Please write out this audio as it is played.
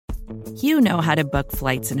You know how to book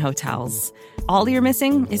flights and hotels. All you're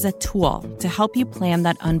missing is a tool to help you plan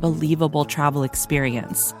that unbelievable travel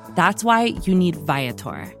experience. That's why you need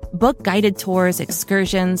Viator. Book guided tours,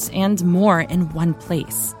 excursions, and more in one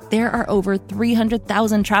place. There are over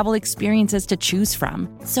 300,000 travel experiences to choose from,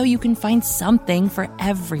 so you can find something for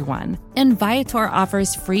everyone. And Viator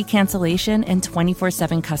offers free cancellation and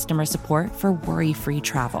 24/7 customer support for worry-free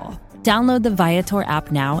travel. Download the Viator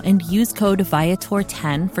app now and use code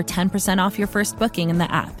Viator10 for 10% off your first booking in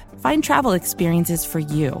the app. Find travel experiences for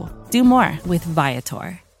you. Do more with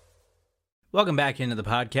Viator. Welcome back into the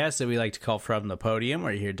podcast that we like to call From the Podium,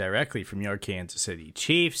 where you hear directly from your Kansas City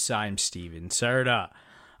Chiefs. I'm Steven Serta.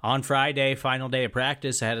 On Friday, final day of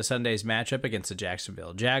practice ahead of Sunday's matchup against the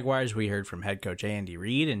Jacksonville Jaguars, we heard from head coach Andy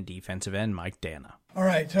Reid and defensive end Mike Danna. All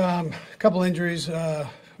right, a couple injuries.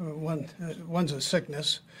 One's a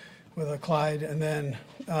sickness with a Clyde, and then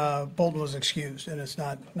Bolton was excused, and it's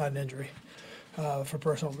not an injury for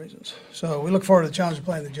personal reasons. So we look forward to the challenge of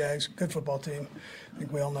playing the Jags. Good football team. I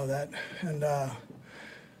think we all know that. And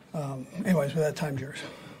anyways, with that, time's yours.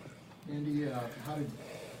 Andy, how did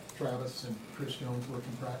Travis and Chris Jones work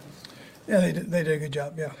in practice? Yeah, they did a good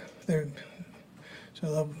job. Yeah, so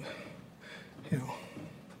they'll, as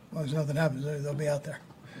long as nothing happens, they'll be out there.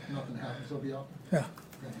 If nothing happens, they'll be out there. Yeah.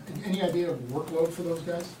 Okay. Any idea of workload for those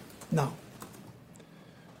guys? No.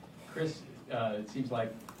 Chris, it seems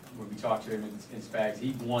like when we talk to him in Spags,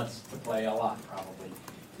 he wants to play a lot, probably.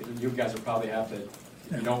 You guys will probably have to,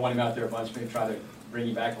 if you don't want him out there a bunch, maybe try to bring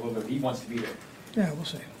him back a little bit. He wants to be there. Yeah, we'll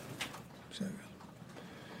see.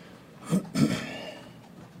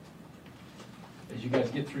 As you guys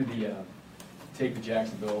get through the take to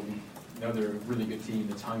Jacksonville, we know they're a really good team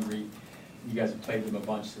that's hungry. You guys have played them a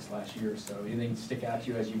bunch this last year, so anything stick out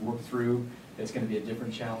to you as you work through that's going to be a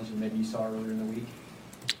different challenge than maybe you saw earlier in the week?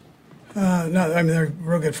 No, I mean, they're a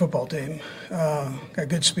real good football team. Got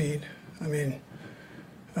good speed. I mean,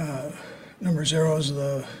 number 0 is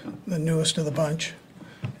the newest of the bunch,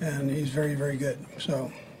 and he's very, very good.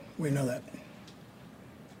 So we know that.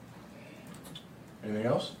 Anything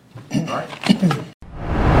else? All right. Good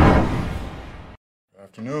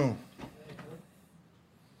afternoon.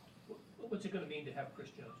 What's it going to mean to have Chris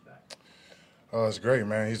Jones back? It's great,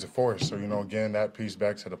 man. He's a force. So, again, that piece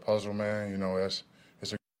back to the puzzle, man, it's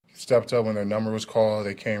a stepped up when their number was called.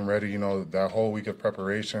 They came ready, that whole week of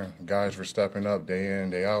preparation. Guys were stepping up day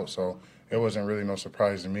in, day out. So it wasn't really no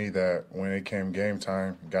surprise to me that when it came game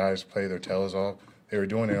time, guys played their tails off. They were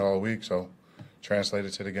doing it all week, so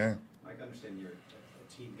translated to the game. Mike, I understand you're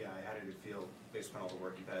a team guy. How did it feel based on all the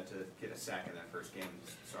work you've had to get a sack in that first game and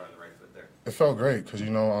start on the right foot there? It felt great because,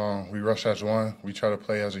 we rushed as one. We try to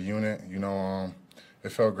play as a unit. It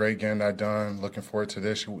felt great getting that done. Looking forward to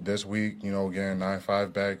this week, again,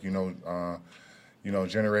 9-5 back,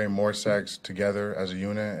 generating more sacks together as a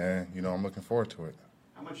unit, and, I'm looking forward to it.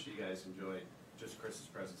 How much do you guys enjoy just Chris's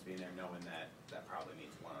presence being there, knowing that probably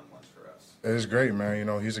means one-on-ones for us? It is great, man.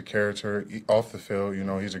 He's a character off the field.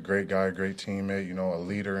 He's a great guy, great teammate, a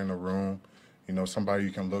leader in the room, somebody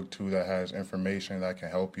you can look to that has information that can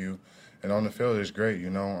help you. And on the field, it's great,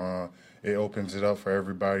 it opens it up for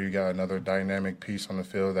everybody. You got another dynamic piece on the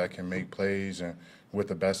field that can make plays and with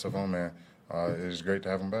the best of them, and it's great to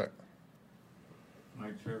have him back.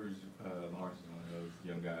 Mike, Trevor Lawrence is one of those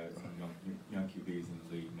young guys, young QBs in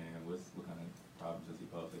the league, man. What kind of problems does he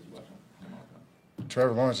pose as you watch him all the time?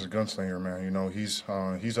 Trevor Lawrence is a gunslinger,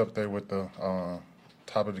 man. He's up there with the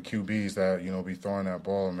top of the QBs that be throwing that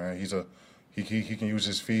ball, man. He can use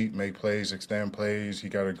his feet, make plays, extend plays. He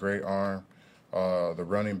got a great arm. The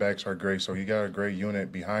running backs are great, so he got a great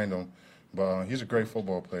unit behind him. But he's a great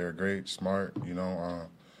football player, great, smart,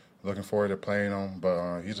 looking forward to playing him.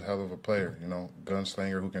 But he's a hell of a player,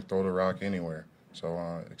 gunslinger who can throw the rock anywhere.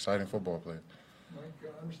 So exciting football player. Mike,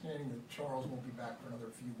 understanding that Charles won't be back for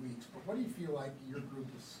another few weeks, but what do you feel like your group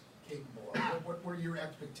is capable of? What are your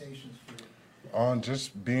expectations for you?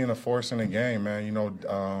 Just being a force in the game,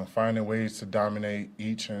 man, finding ways to dominate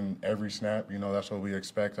each and every snap. That's what we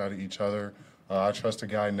expect out of each other. I trust the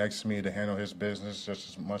guy next to me to handle his business just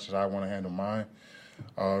as much as I want to handle mine.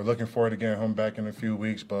 Looking forward to getting him back in a few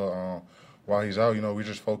weeks, but while he's out, we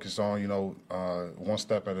just focus on, one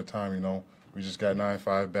step at a time, We just got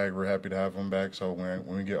 9-5 back. We're happy to have him back, so when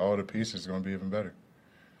we get all the pieces, it's going to be even better.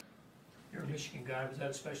 You're a Michigan guy. Was that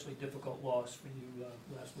an especially difficult loss for you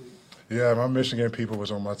last week? Yeah, my Michigan people was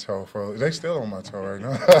on my toe. They still on my toe right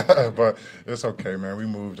now. But it's okay, man. We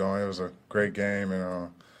moved on. It was a great game, and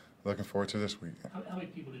looking forward to this week. How many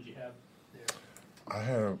people did you have there? I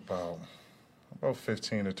had about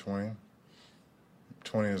 15 to 20.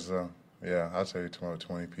 20 is Yeah, I'd say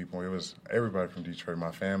 20 people. It was everybody from Detroit,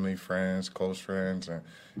 my family, friends, close friends, and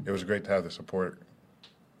it was great to have the support.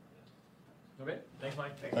 Okay, thanks,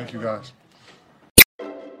 Mike. Thank you, guys.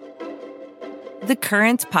 The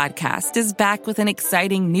Current podcast is back with an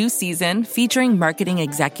exciting new season featuring marketing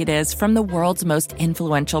executives from the world's most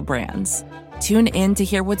influential brands. Tune in to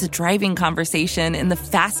hear what's driving conversation in the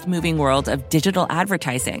fast-moving world of digital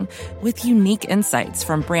advertising with unique insights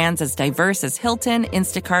from brands as diverse as Hilton,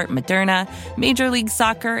 Instacart, Moderna, Major League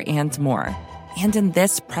Soccer, and more. And in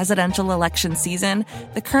this presidential election season,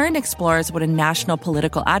 The Current explores what a national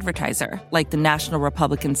political advertiser, like the National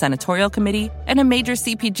Republican Senatorial Committee, and a major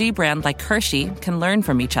CPG brand like Hershey can learn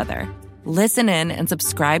from each other. Listen in and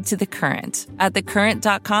subscribe to The Current at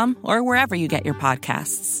thecurrent.com or wherever you get your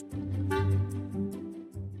podcasts.